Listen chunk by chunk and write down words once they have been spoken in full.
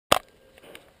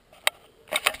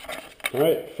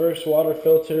Alright, first water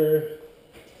filter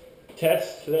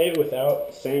test today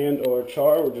without sand or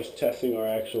char. We're just testing our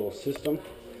actual system.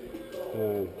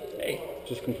 Hey,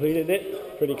 just completed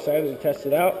it. Pretty excited to test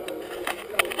it out.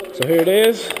 So here it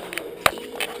is.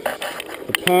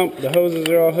 The pump, the hoses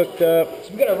are all hooked up.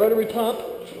 So we got a rotary pump.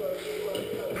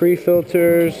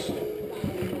 Pre-filters.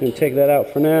 Gonna take that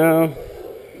out for now.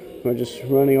 We're just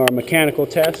running our mechanical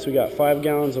test. We got 5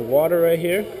 gallons of water right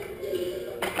here.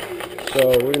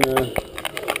 So we're gonna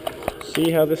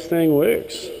see how this thing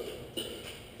works.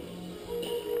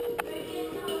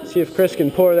 See if Chris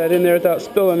can pour that in there without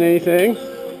spilling anything.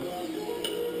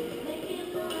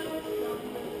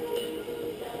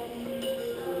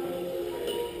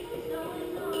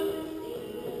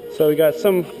 So we got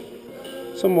some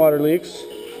water leaks,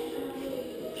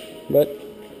 but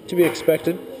to be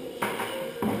expected.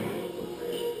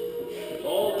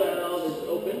 All valve is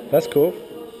open. That's cool.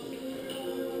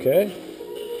 Okay.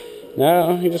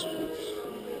 Now you just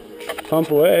pump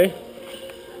away.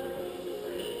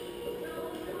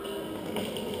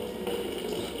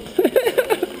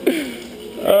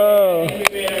 Oh. We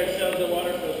made ourselves a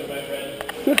water filter, my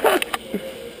friend.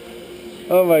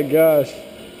 Oh my gosh.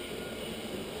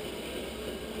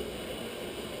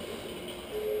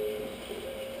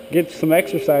 Get some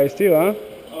exercise too, huh?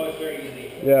 Oh, it's very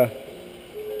easy. Yeah.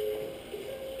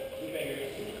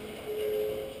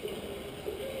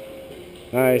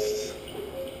 Nice. So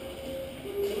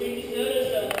we just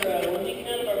noticed that we're leaking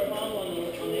out of our pump on the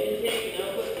intake and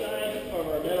output side of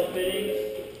our metal fittings.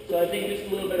 So I think just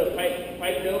a little bit of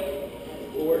pipe dope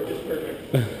will work just perfect.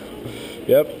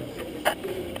 Yep.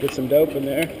 Get some dope in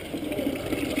there.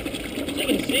 As you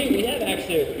can see, we have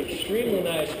actually an extremely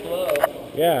nice flow.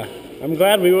 Yeah. I'm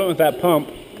glad we went with that pump.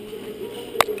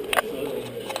 Absolutely.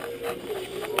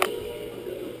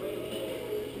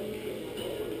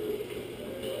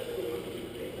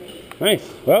 Nice.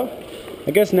 Well, I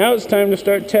guess now it's time to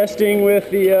start testing with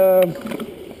the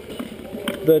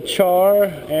char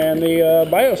and the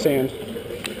biosand.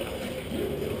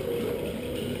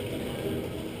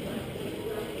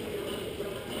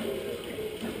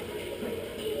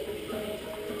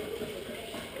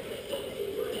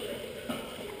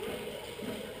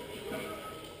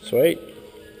 Sweet.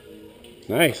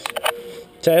 Nice.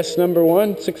 Test number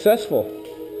 1 successful.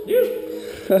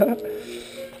 Dude.